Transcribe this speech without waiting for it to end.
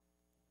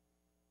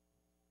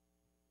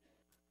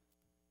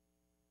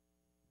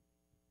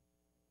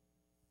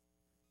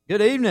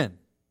Good evening.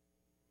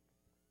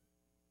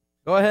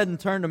 Go ahead and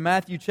turn to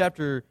Matthew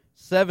chapter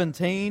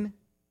 17.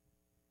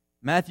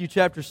 Matthew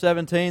chapter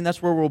 17,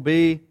 that's where we'll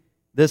be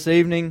this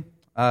evening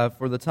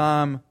for the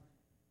time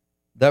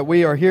that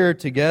we are here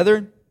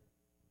together.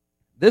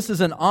 This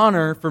is an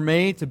honor for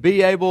me to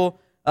be able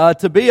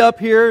to be up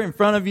here in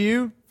front of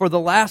you for the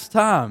last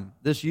time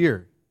this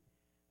year.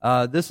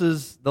 This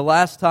is the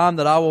last time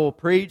that I will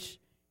preach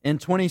in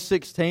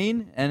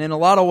 2016, and in a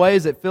lot of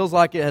ways it feels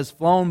like it has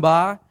flown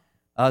by.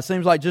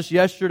 Seems like just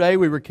yesterday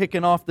we were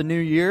kicking off the new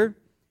year.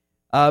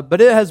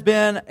 But it has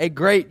been a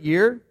great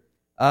year.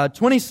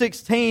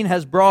 2016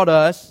 has brought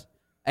us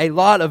a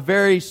lot of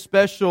very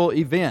special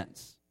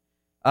events.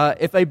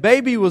 If a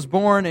baby was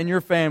born in your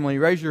family,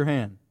 raise your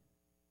hand.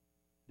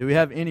 Do we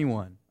have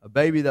anyone? A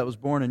baby that was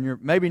born in your,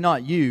 maybe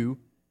not you,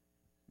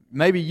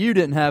 maybe you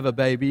didn't have a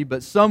baby,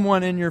 but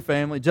someone in your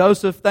family.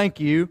 Joseph, thank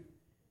you.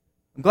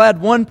 I'm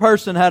glad one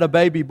person had a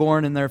baby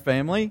born in their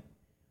family.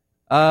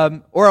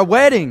 Or a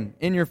wedding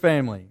in your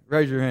family.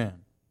 Raise your hand.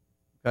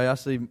 Okay, I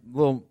see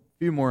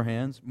few more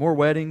hands. More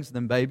weddings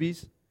than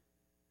babies.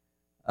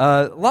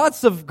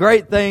 Lots of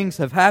great things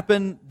have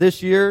happened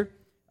this year.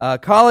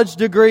 College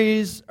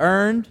degrees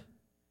earned.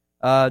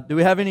 Do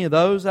we have any of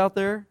those out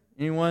there?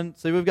 Anyone?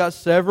 See, we've got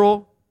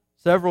several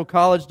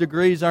college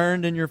degrees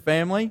earned in your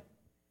family.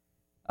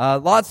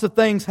 Lots of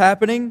things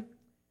happening.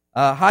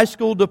 High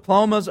school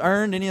diplomas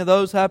earned. Any of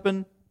those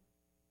happen?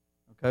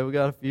 Okay, we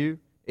got a few.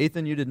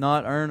 Ethan, you did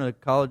not earn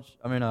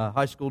a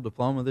high school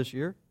diploma this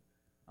year.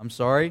 I'm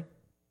sorry.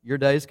 Your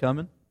day's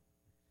coming.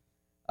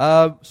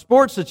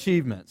 Sports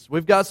achievements.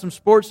 We've got some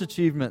sports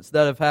achievements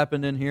that have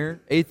happened in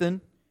here.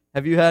 Ethan,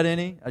 have you had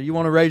any? You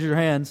want to raise your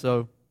hand,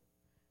 so.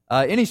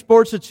 Any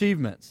sports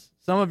achievements?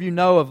 Some of you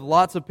know of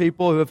lots of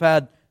people who have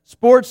had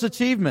sports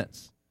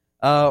achievements.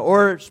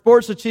 Or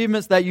sports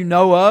achievements that you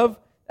know of,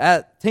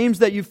 at teams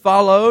that you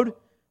followed.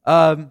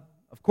 Of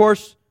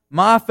course,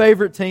 my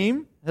favorite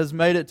team has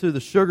made it to the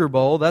Sugar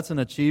Bowl. That's an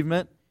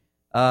achievement.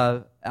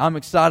 I'm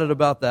excited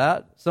about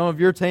that. Some of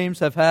your teams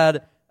have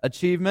had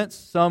achievements.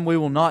 Some we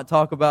will not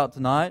talk about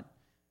tonight.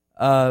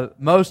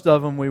 Most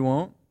of them we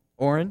won't.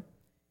 Oren.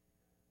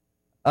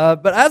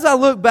 But as I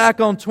look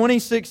back on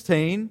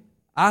 2016,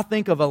 I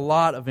think of a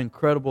lot of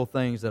incredible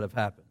things that have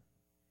happened.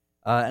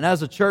 And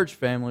as a church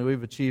family,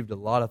 we've achieved a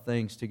lot of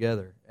things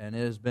together. And it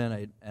has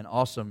been an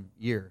awesome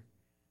year.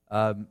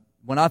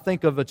 When I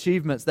think of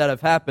achievements that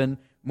have happened,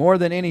 more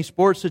than any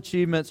sports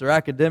achievements or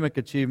academic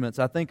achievements,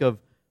 I think of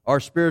our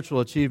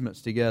spiritual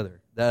achievements together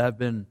that have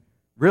been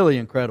really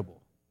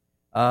incredible.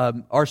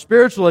 Our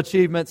spiritual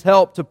achievements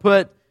help to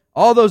put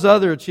all those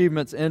other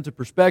achievements into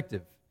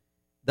perspective.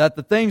 That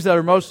the things that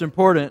are most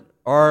important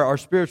are our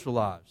spiritual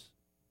lives.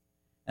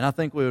 And I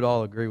think we would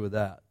all agree with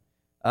that.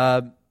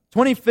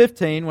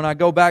 2015, when I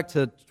go back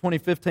to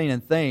 2015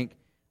 and think,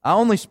 I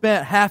only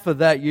spent half of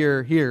that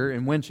year here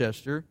in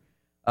Winchester.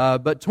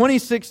 But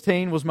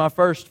 2016 was my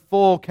first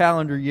full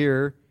calendar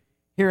year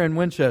here in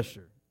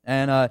Winchester.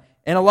 And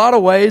in a lot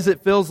of ways,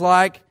 it feels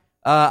like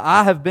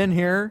I have been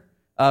here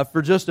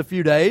for just a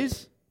few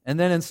days. And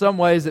then in some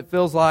ways, it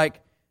feels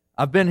like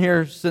I've been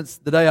here since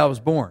the day I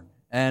was born.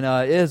 And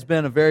it has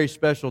been a very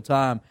special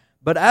time.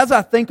 But as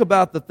I think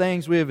about the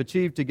things we have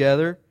achieved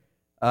together,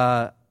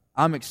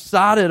 I'm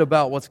excited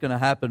about what's going to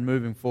happen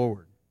moving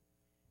forward.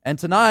 And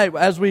tonight,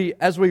 as we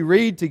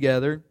read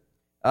together,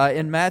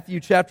 in Matthew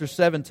chapter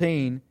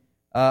 17,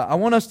 I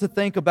want us to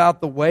think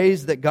about the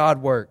ways that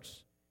God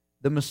works,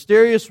 the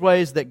mysterious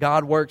ways that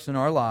God works in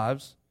our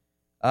lives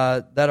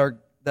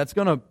that's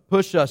going to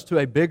push us to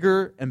a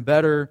bigger and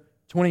better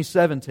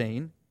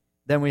 2017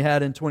 than we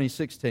had in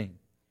 2016.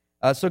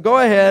 So go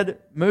ahead,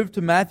 move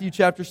to Matthew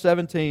chapter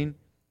 17.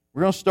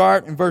 We're going to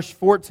start in verse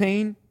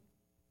 14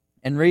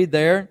 and read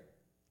there.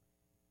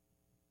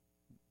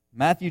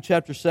 Matthew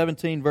chapter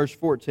 17, verse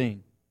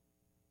 14.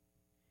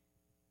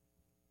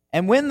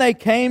 And when they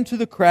came to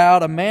the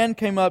crowd, a man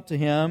came up to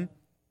him,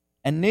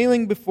 and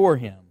kneeling before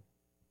him,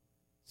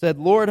 said,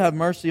 Lord, have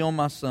mercy on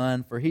my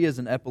son, for he is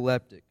an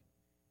epileptic,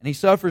 and he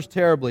suffers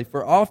terribly,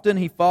 for often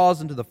he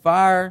falls into the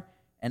fire,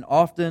 and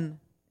often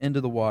into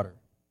the water.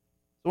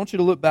 So I want you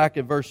to look back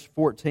at verse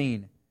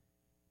 14.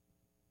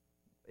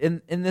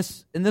 In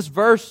this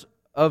verse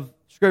of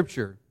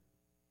Scripture,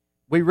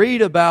 we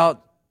read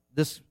about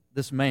this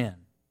man.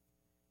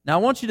 Now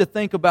I want you to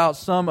think about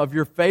some of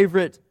your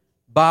favorite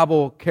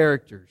Bible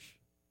characters.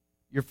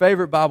 Your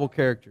favorite Bible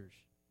characters.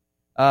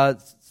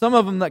 Some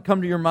of them that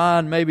come to your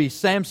mind, maybe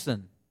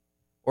Samson,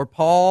 or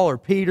Paul, or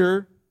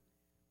Peter,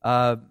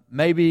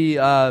 maybe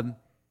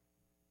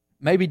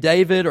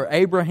David, or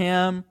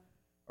Abraham,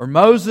 or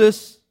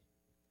Moses.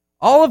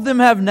 All of them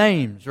have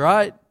names,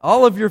 right?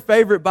 All of your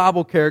favorite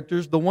Bible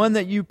characters, the one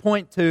that you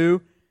point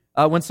to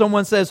when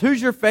someone says,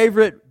 who's your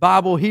favorite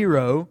Bible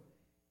hero?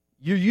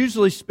 You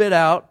usually spit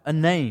out a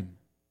name,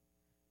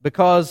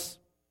 because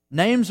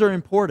names are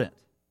important.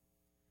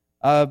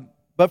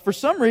 But for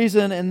some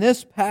reason, in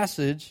this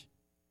passage,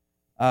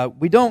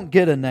 we don't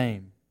get a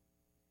name.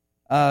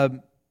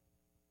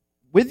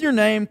 With your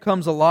name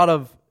comes a lot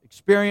of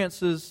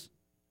experiences,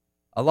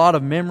 a lot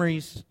of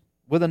memories.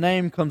 With a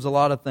name comes a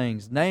lot of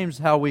things. Name's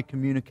how we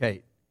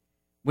communicate.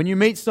 When you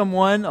meet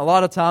someone, a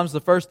lot of times the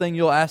first thing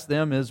you'll ask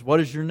them is, what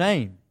is your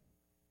name?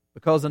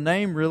 Because a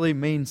name really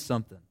means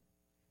something.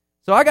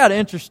 So I got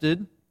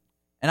interested,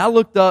 and I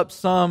looked up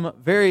some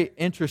very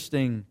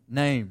interesting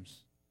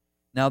names.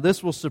 Now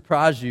this will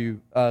surprise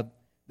you.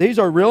 These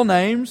are real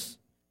names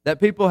that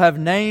people have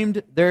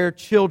named their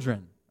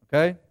children.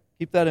 Okay?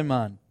 Keep that in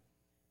mind.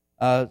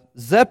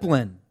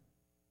 Zeppelin.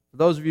 For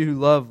those of you who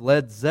love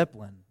Led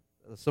Zeppelin,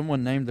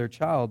 someone named their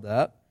child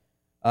that.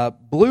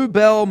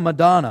 Bluebell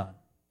Madonna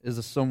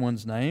is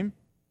someone's name.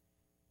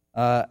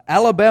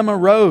 Alabama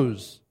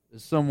Rose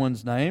is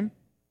someone's name.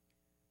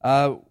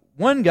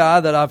 One guy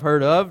that I've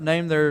heard of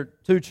named their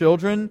two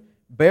children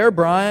Bear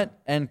Bryant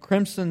and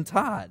Crimson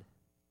Tide.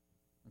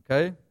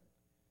 Okay?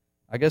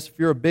 I guess if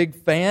you're a big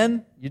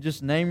fan, you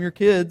just name your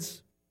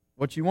kids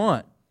what you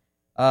want.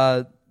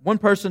 One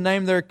person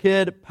named their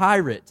kid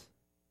Pirate.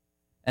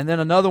 And then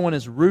another one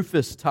is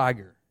Rufus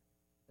Tiger,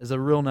 is a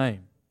real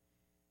name.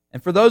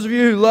 And for those of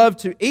you who love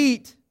to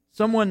eat,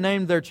 someone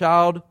named their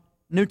child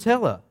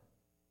Nutella.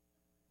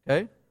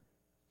 Okay?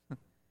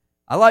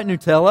 I like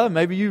Nutella.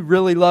 Maybe you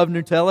really love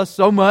Nutella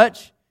so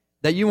much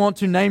that you want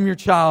to name your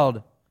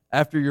child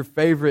after your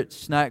favorite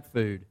snack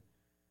food.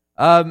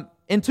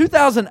 In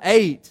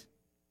 2008,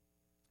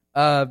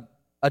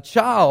 a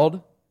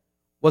child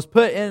was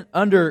put in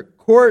under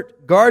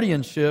court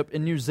guardianship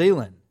in New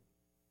Zealand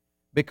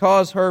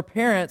because her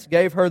parents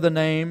gave her the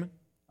name,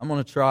 I'm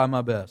going to try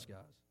my best, guys.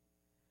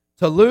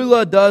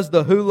 Tallulah does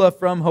the hula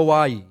from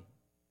Hawaii.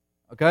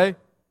 Okay?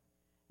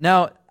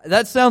 Now,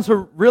 that sounds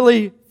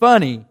really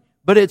funny,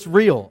 but it's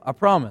real, I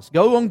promise.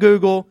 Go on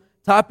Google,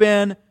 type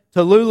in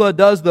Tallulah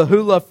does the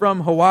hula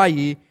from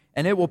Hawaii,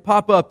 and it will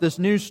pop up this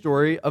news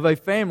story of a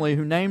family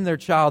who named their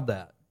child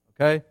that.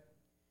 Okay?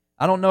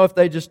 I don't know if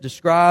they just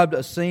described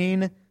a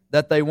scene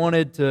that they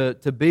wanted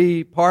to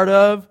be part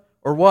of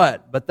or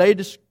what, but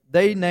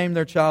they named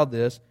their child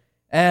this.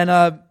 And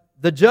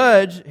the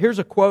judge, here's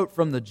a quote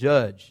from the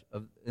judge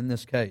in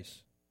this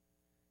case.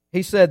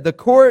 He said, "The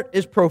court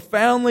is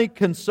profoundly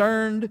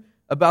concerned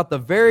about the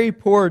very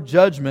poor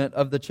judgment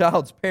of the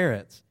child's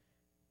parents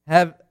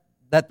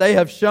that they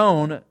have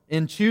shown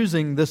in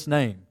choosing this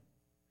name.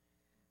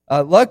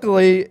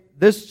 Luckily,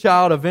 this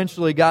child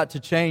eventually got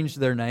to change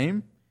their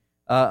name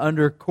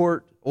under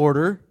court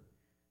order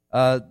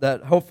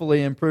that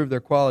hopefully improved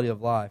their quality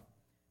of life.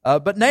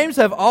 But names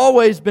have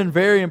always been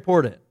very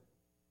important.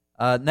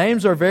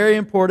 Names are very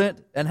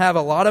important and have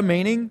a lot of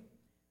meaning.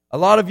 A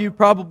lot of you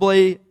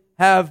probably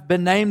have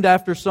been named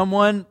after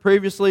someone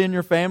previously in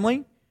your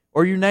family,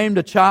 or you named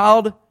a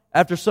child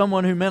after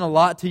someone who meant a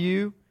lot to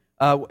you,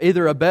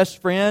 either a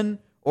best friend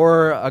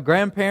or a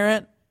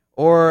grandparent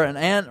or an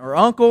aunt or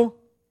uncle.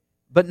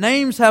 But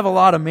names have a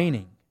lot of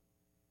meaning.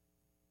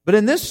 But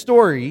in this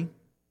story,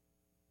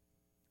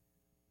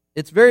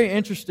 it's very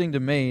interesting to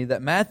me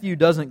that Matthew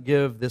doesn't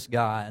give this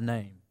guy a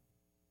name.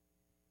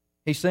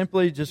 He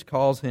simply just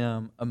calls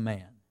him a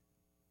man.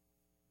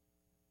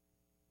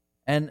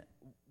 And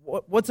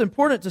what's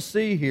important to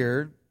see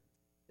here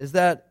is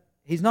that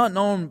he's not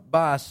known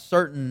by a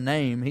certain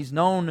name. He's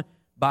known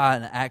by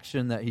an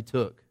action that he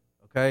took.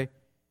 Okay?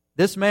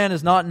 This man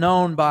is not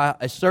known by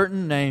a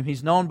certain name.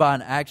 He's known by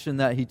an action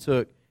that he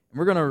took. And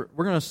we're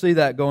going to see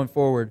that going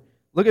forward.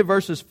 Look at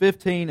verses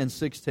 15 and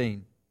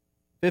 16.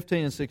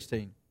 15 and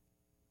 16.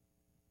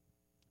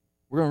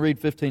 We're going to read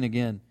 15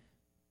 again.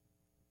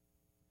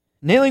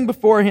 Kneeling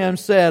before him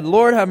said,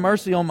 "Lord, have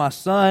mercy on my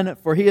son,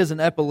 for he is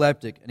an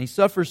epileptic, and he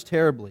suffers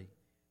terribly.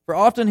 For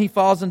often he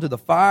falls into the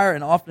fire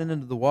and often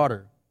into the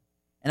water.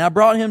 And I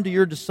brought him to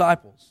your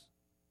disciples,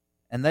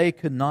 and they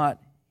could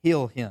not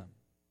heal him."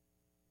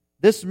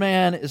 This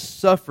man is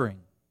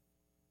suffering.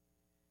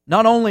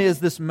 Not only is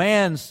this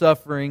man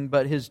suffering,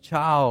 but his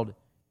child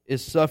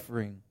is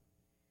suffering.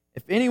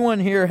 If anyone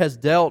here has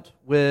dealt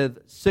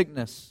with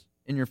sickness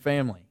in your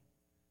family,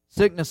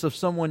 sickness of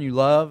someone you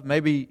love,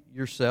 maybe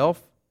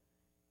yourself,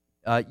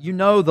 you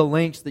know the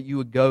lengths that you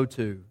would go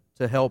to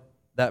help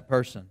that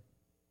person.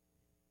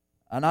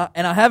 And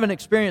I haven't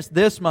experienced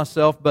this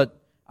myself, but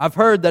I've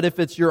heard that if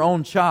it's your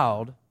own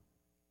child,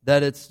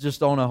 that it's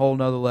just on a whole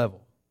nother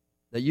level.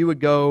 That you would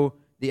go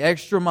the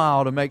extra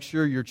mile to make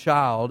sure your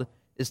child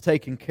is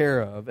taken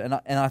care of. And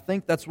I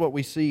think that's what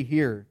we see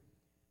here.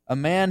 A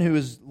man who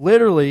is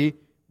literally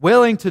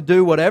willing to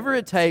do whatever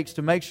it takes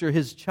to make sure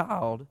his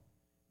child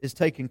is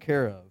taken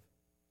care of.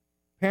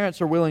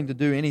 Parents are willing to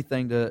do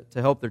anything to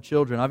help their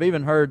children. I've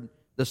even heard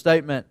the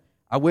statement,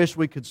 "I wish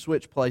we could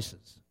switch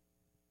places."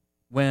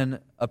 When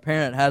a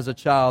parent has a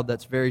child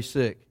that's very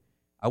sick,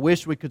 I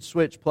wish we could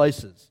switch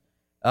places.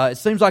 It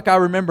seems like I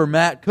remember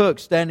Matt Cook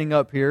standing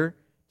up here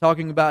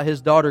talking about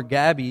his daughter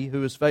Gabby,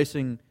 who is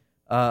facing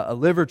a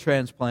liver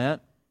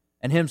transplant,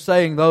 and him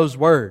saying those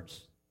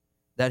words,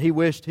 that he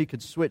wished he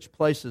could switch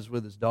places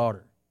with his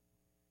daughter.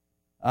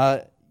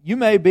 You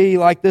may be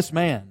like this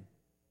man.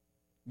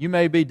 You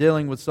may be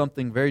dealing with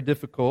something very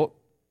difficult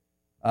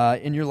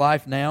in your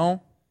life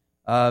now.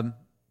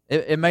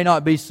 It may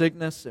not be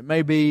sickness. It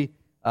may be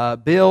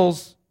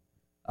bills.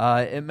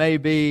 It may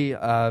be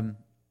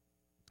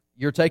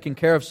you're taking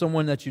care of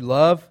someone that you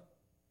love.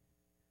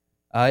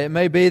 It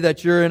may be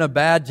that you're in a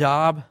bad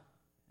job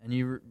and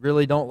you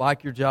really don't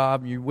like your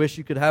job and you wish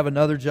you could have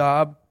another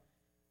job.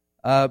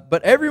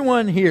 But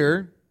everyone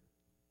here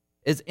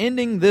is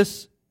ending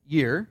this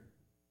year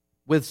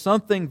with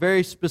something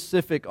very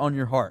specific on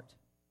your heart.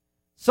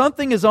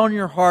 Something is on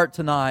your heart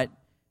tonight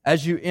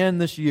as you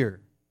end this year.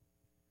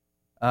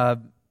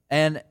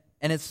 And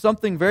it's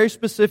something very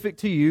specific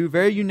to you,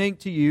 very unique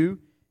to you,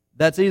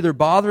 that's either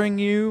bothering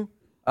you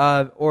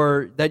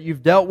or that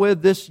you've dealt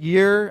with this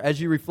year as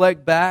you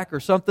reflect back, or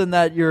something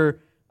that you're,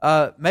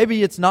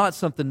 maybe it's not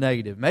something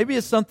negative, maybe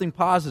it's something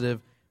positive,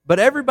 but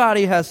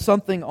everybody has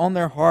something on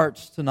their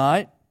hearts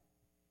tonight.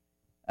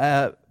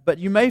 But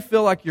you may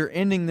feel like you're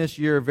ending this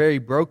year very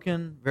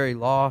broken, very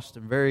lost,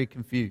 and very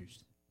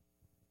confused.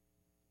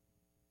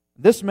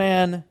 This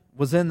man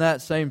was in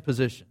that same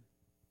position.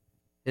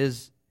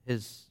 His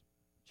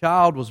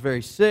child was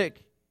very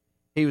sick.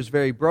 He was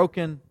very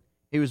broken.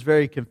 He was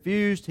very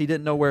confused. He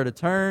didn't know where to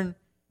turn.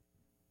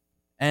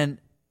 And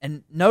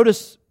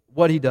notice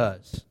what he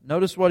does.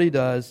 Notice what he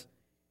does.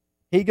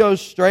 He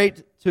goes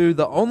straight to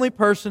the only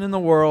person in the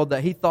world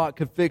that he thought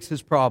could fix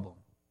his problem,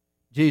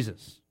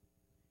 Jesus.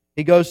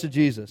 He goes to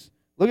Jesus.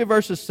 Look at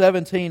verses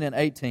 17 and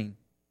 18.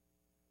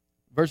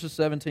 Verses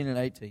 17 and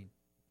 18.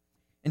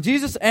 And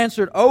Jesus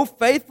answered, "O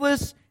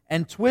faithless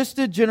and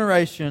twisted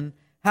generation,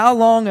 how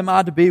long am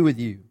I to be with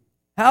you?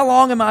 How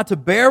long am I to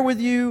bear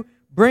with you?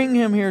 Bring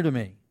him here to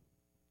me."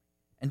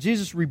 And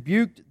Jesus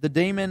rebuked the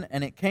demon,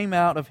 and it came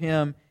out of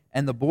him,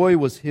 and the boy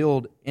was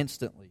healed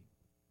instantly.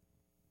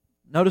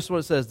 Notice what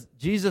it says.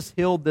 Jesus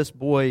healed this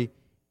boy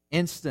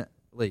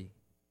instantly.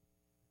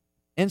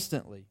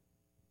 Instantly.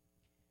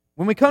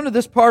 When we come to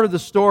this part of the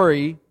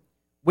story,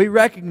 we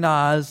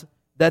recognize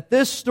that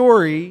this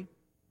story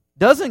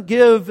doesn't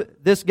give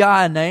this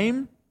guy a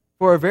name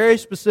for a very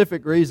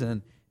specific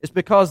reason. It's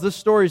because this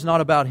story is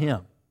not about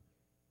him.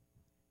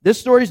 This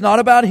story is not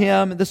about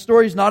him. This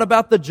story is not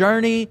about the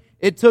journey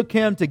it took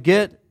him to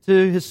get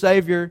to his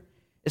Savior.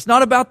 It's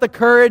not about the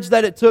courage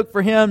that it took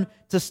for him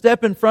to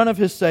step in front of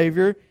his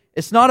Savior.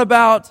 It's not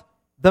about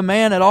the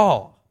man at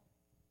all.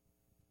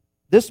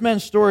 This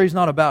man's story is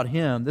not about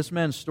him. This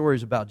man's story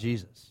is about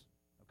Jesus.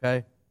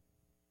 Okay?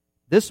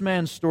 This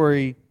man's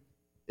story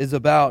is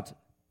about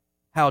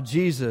how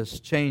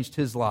Jesus changed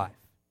his life.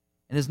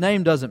 And his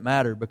name doesn't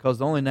matter, because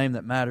the only name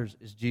that matters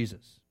is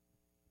Jesus.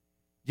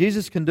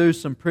 Jesus can do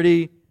some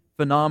pretty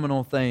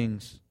phenomenal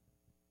things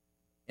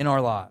in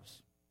our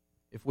lives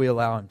if we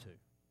allow him to.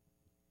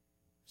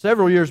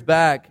 Several years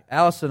back,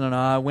 Allison and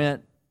I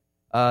went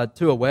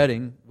to a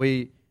wedding.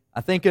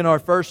 I think in our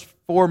first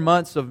 5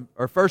 months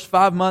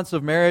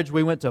of marriage,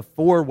 we went to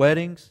 4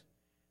 weddings.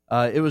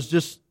 It was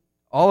just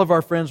all of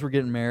our friends were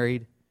getting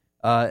married,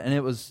 and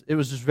it was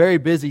just very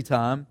busy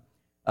time.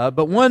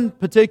 But one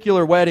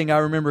particular wedding I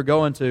remember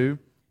going to,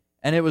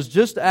 and it was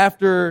just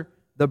after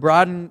the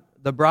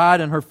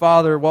bride and her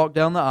father walked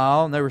down the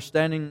aisle, and they were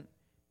standing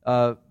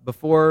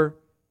before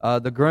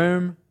the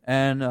groom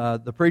and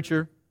the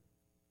preacher.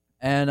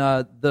 And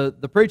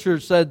the preacher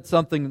said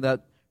something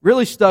that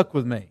really stuck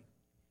with me.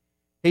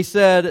 He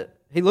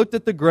looked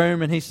at the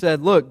groom and he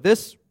said, "Look,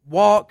 this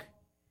walk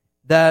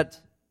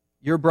that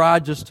your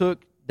bride just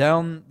took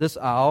down this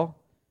aisle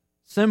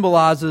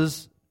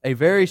symbolizes a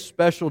very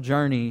special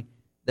journey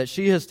that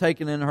she has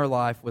taken in her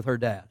life with her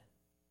dad.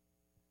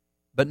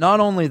 But not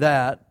only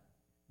that,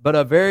 but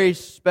a very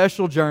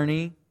special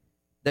journey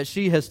that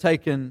she has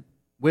taken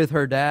with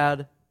her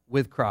dad,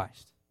 with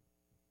Christ.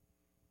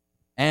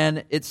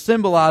 And it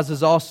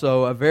symbolizes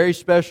also a very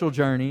special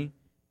journey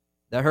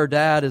that her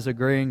dad is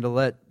agreeing to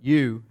let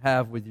you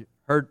have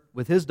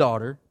with his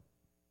daughter,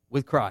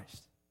 with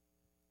Christ.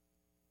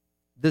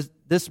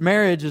 This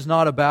marriage is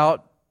not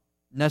about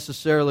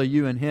necessarily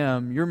you and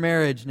him. Your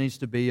marriage needs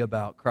to be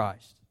about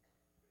Christ."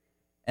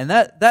 And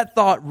that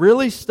thought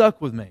really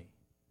stuck with me.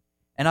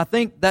 And I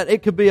think that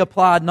it could be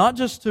applied not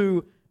just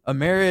to a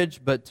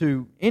marriage, but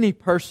to any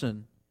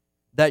person,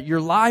 that your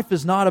life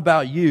is not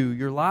about you.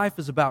 Your life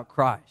is about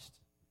Christ.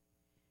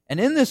 And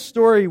in this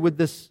story with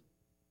this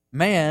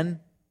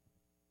man,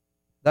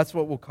 that's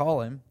what we'll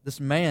call him, this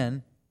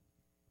man,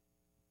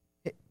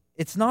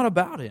 it's not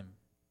about him.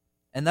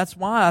 And that's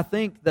why I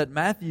think that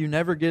Matthew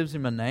never gives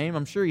him a name.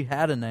 I'm sure he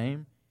had a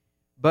name,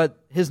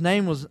 but his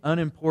name was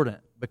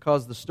unimportant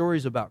because the story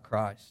is about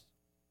Christ.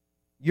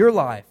 Your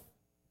life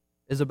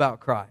is about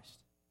Christ.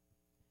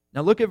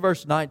 Now look at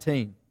verse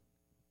 19.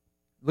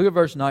 Look at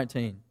verse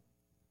 19.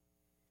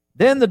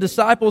 Then the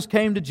disciples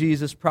came to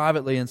Jesus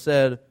privately and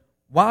said,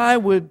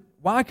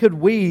 Why could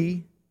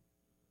we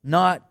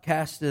not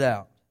cast it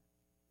out?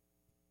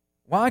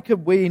 Why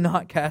could we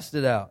not cast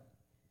it out?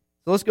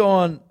 So let's go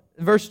on.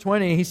 In verse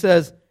 20, he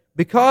says,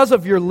 "Because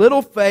of your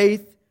little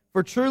faith,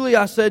 for truly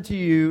I said to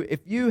you,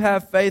 if you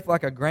have faith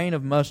like a grain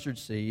of mustard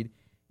seed,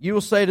 you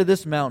will say to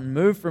this mountain,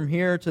 move from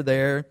here to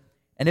there,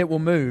 and it will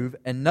move,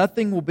 and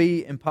nothing will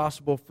be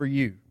impossible for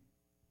you."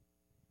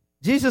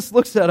 Jesus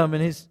looks at him,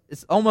 and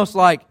it's almost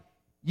like,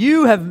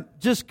 you have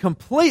just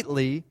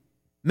completely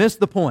missed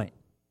the point.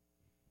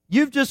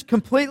 You've just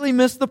completely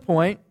missed the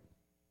point.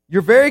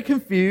 You're very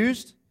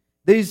confused.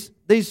 These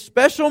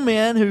special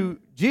men who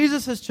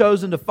Jesus has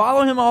chosen to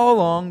follow him all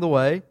along the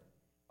way,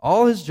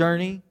 all his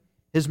journey,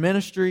 his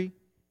ministry,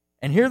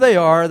 and here they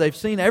are. They've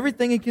seen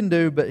everything he can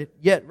do, but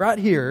yet right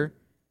here,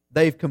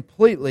 they've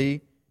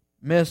completely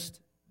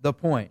missed the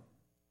point.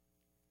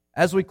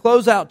 As we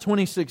close out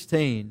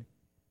 2016,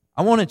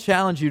 I want to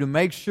challenge you to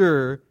make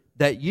sure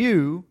that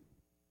you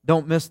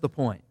don't miss the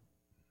point.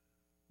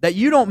 That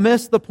you don't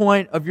miss the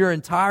point of your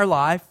entire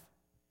life.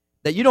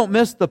 That you don't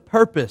miss the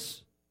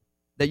purpose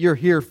that you're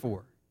here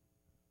for.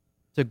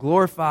 To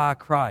glorify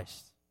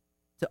Christ.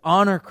 To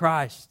honor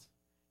Christ.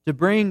 To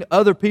bring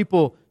other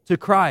people to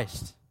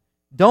Christ.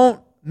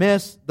 Don't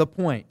miss the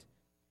point.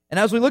 And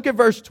as we look at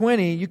verse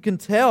 20, you can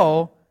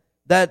tell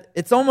that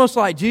it's almost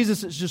like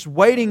Jesus is just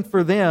waiting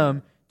for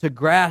them to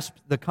grasp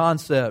the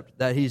concept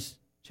that he's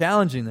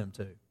challenging them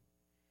to.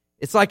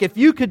 It's like if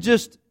you could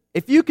just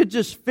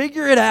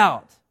figure it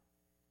out,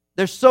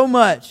 there's so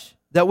much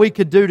that we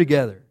could do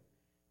together.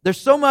 There's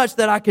so much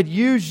that I could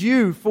use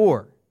you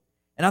for.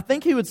 And I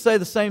think he would say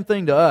the same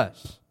thing to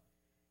us.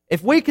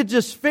 If we could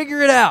just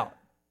figure it out,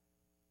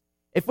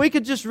 if we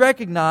could just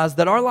recognize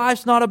that our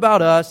life's not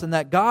about us and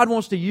that God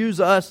wants to use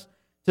us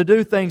to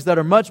do things that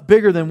are much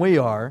bigger than we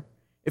are,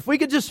 if we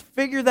could just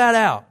figure that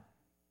out,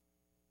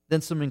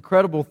 then some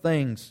incredible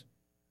things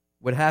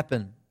would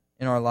happen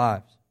in our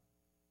lives.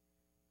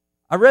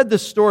 I read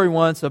this story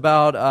once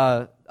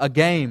about a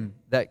game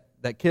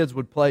that kids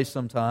would play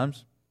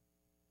sometimes.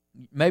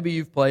 Maybe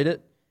you've played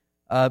it,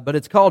 but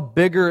it's called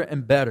Bigger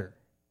and Better.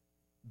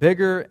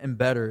 Bigger and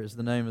Better is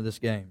the name of this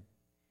game.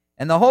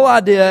 And the whole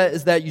idea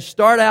is that you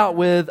start out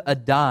with a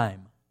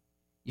dime.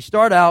 You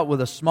start out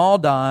with a small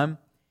dime,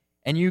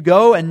 and you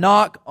go and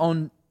knock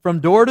on from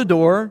door to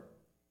door,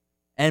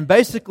 and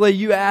basically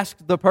you ask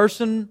the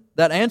person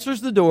that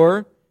answers the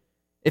door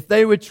if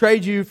they would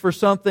trade you for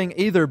something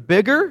either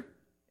bigger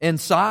in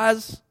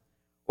size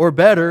or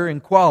better in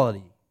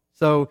quality.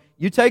 So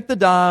you take the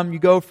dime, you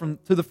go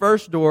to the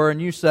first door, and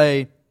you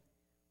say,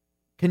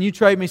 "Can you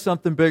trade me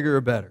something bigger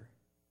or better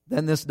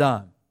than this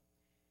dime?"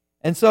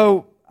 And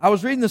so I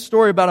was reading this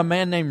story about a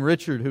man named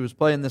Richard who was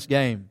playing this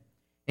game.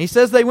 And he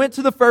says they went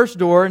to the first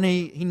door, and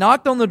he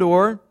knocked on the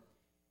door,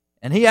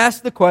 and he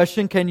asked the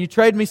question, "Can you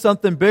trade me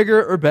something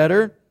bigger or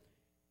better?"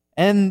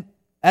 And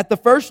at the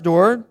first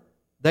door,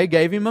 they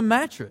gave him a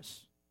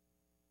mattress.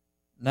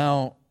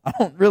 Now, I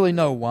don't really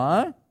know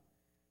why,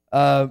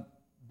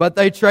 but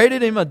they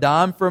traded him a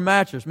dime for a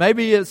mattress.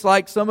 Maybe it's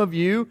like some of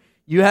you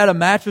had a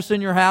mattress in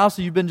your house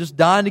that you've been just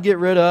dying to get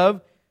rid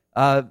of.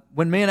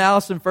 When me and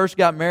Allison first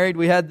got married,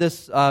 we had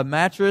this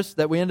mattress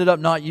that we ended up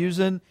not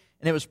using,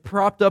 and it was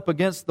propped up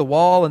against the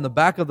wall in the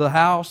back of the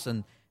house,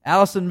 and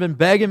Allison had been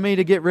begging me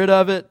to get rid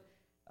of it.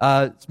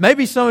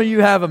 Maybe some of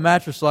you have a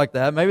mattress like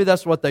that. Maybe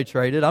that's what they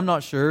traded. I'm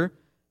not sure.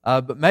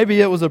 But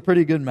maybe it was a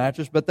pretty good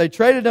mattress. But they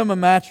traded him a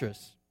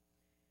mattress.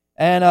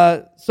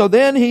 And so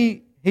then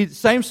he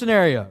same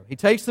scenario. He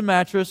takes the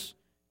mattress,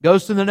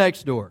 goes to the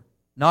next door,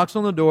 knocks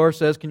on the door,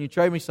 says, "Can you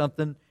trade me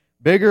something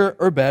bigger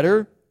or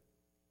better?"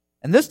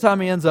 And this time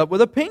he ends up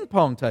with a ping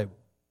pong table.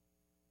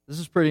 This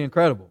is pretty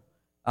incredible.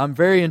 I'm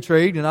very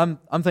intrigued, and I'm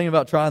thinking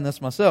about trying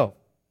this myself.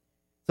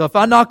 So if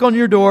I knock on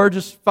your door,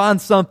 just find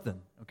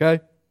something, okay?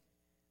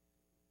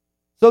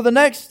 So the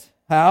next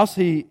house,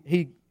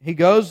 he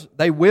goes,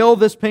 they wheel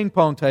this ping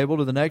pong table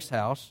to the next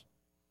house,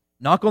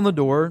 knock on the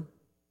door,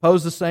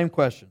 pose the same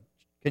question.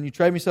 "Can you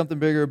trade me something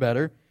bigger or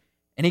better?"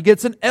 And he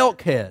gets an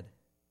elk head.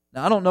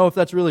 Now, I don't know if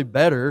that's really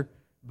better,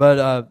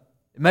 but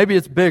maybe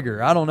it's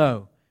bigger. I don't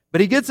know. But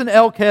he gets an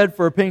elk head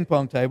for a ping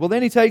pong table.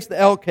 Then he takes the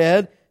elk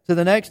head to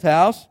the next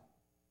house.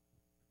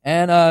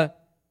 And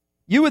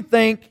you would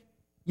think,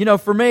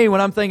 for me,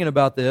 when I'm thinking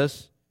about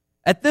this,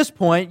 at this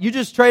point, you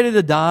just traded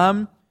a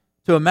dime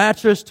to a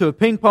mattress, to a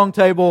ping pong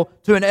table,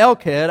 to an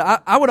elk head.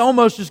 I would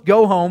almost just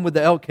go home with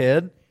the elk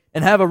head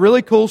and have a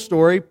really cool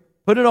story,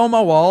 put it on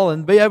my wall,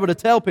 and be able to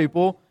tell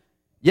people,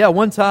 yeah,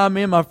 one time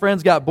me and my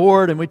friends got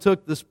bored and we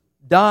took this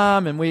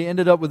dime and we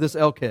ended up with this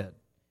elk head.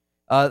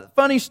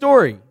 Funny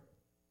story,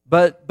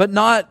 but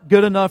not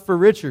good enough for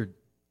Richard.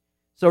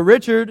 So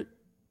Richard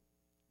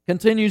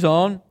continues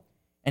on,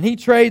 and he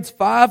trades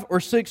 5 or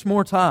 6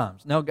 more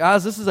times. Now,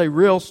 guys, this is a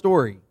real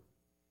story.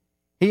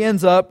 He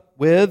ends up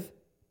with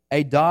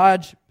a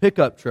Dodge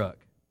pickup truck.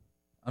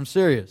 I'm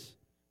serious.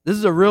 This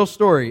is a real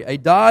story. A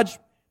Dodge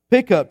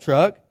pickup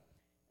truck,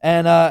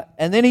 and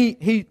then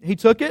he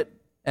took it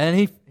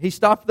and he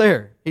stopped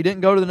there. He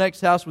didn't go to the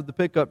next house with the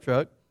pickup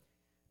truck.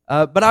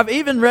 But I've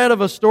even read of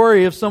a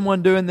story of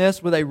someone doing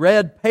this with a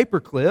red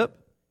paperclip,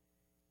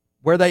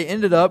 where they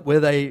ended up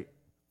with a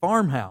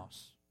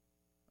farmhouse.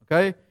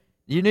 Okay,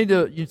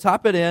 you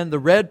type it in, the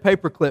Red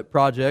Paperclip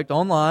Project,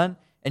 online,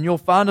 and you'll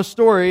find a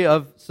story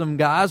of some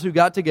guys who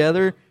got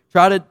together,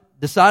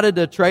 decided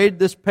to trade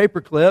this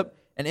paperclip,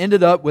 and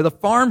ended up with a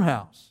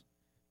farmhouse.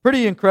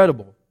 Pretty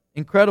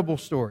incredible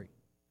story.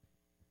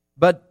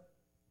 But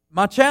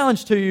my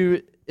challenge to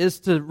you is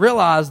to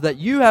realize that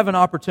you have an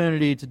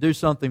opportunity to do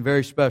something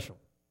very special.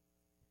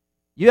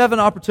 You have an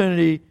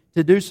opportunity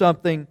to do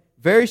something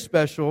very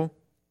special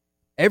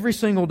every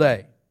single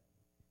day.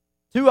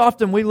 Too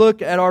often we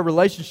look at our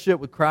relationship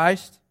with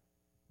Christ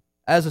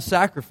as a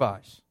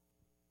sacrifice.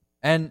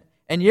 And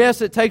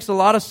yes, it takes a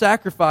lot of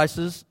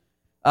sacrifices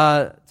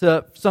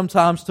to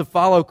sometimes to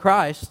follow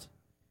Christ.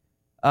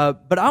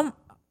 But I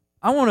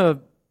want to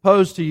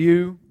pose to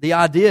you the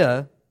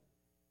idea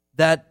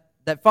that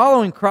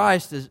following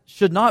Christ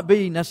should not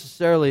be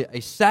necessarily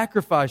a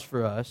sacrifice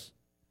for us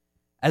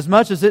as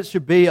much as it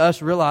should be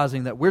us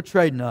realizing that we're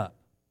trading up.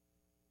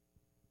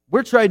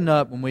 We're trading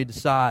up when we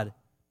decide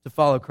to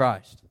follow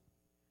Christ.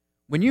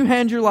 When you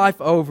hand your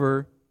life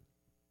over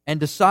and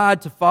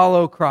decide to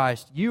follow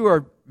Christ, you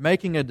are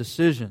making a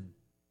decision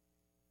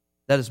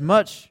that is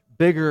much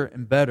bigger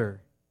and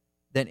better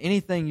than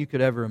anything you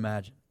could ever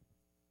imagine.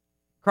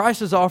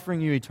 Christ is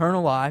offering you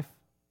eternal life.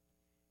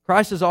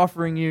 Christ is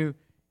offering you,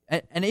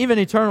 and even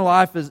eternal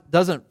life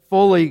doesn't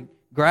fully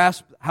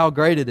grasp how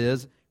great it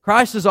is.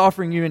 Christ is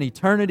offering you an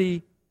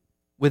eternity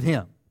with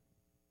Him,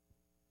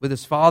 with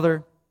His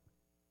Father,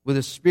 with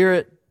His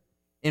Spirit,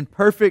 in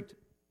perfect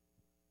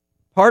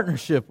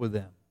partnership with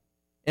them,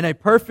 in a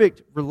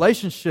perfect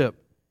relationship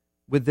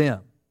with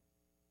them.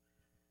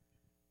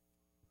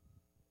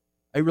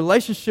 A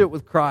relationship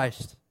with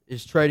Christ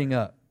is trading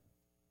up.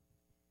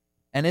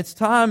 And it's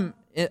time,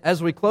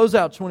 as we close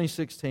out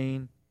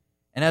 2016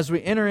 and as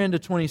we enter into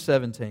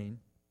 2017,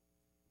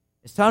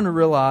 it's time to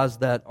realize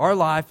that our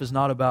life is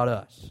not about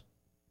us.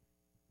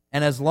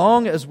 And as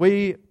long as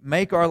we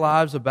make our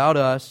lives about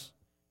us,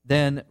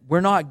 then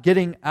we're not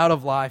getting out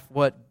of life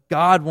what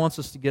God wants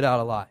us to get out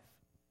of life.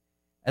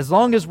 As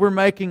long as we're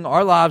making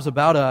our lives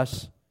about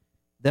us,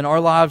 then our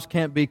lives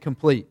can't be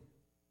complete.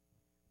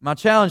 My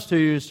challenge to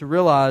you is to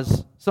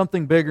realize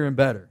something bigger and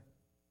better.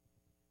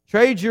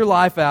 Trade your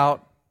life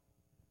out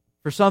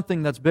for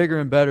something that's bigger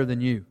and better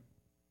than you.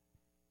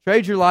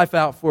 Trade your life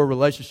out for a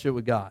relationship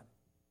with God.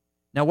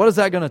 Now, what is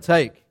that going to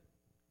take?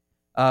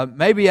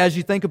 Maybe as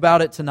you think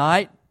about it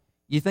tonight,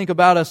 you think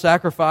about a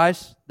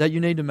sacrifice that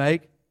you need to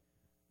make.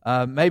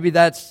 Maybe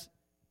that's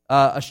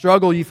a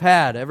struggle you've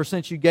had ever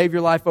since you gave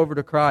your life over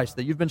to Christ,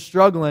 that you've been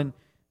struggling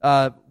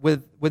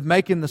with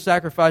making the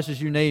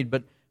sacrifices you need.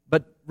 But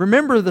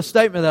remember the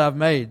statement that I've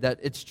made, that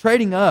it's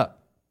trading up.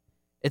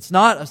 It's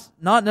not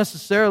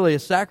necessarily a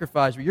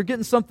sacrifice, but you're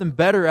getting something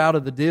better out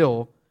of the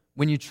deal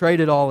when you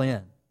trade it all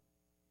in.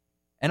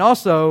 And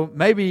also,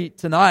 maybe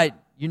tonight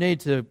you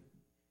need to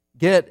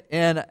get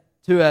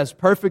into as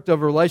perfect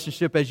of a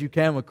relationship as you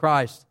can with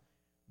Christ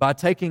by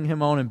taking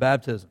Him on in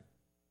baptism.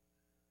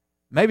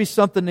 Maybe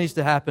something needs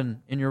to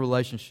happen in your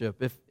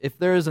relationship. If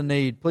there is a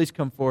need, please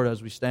come forward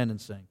as we stand and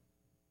sing.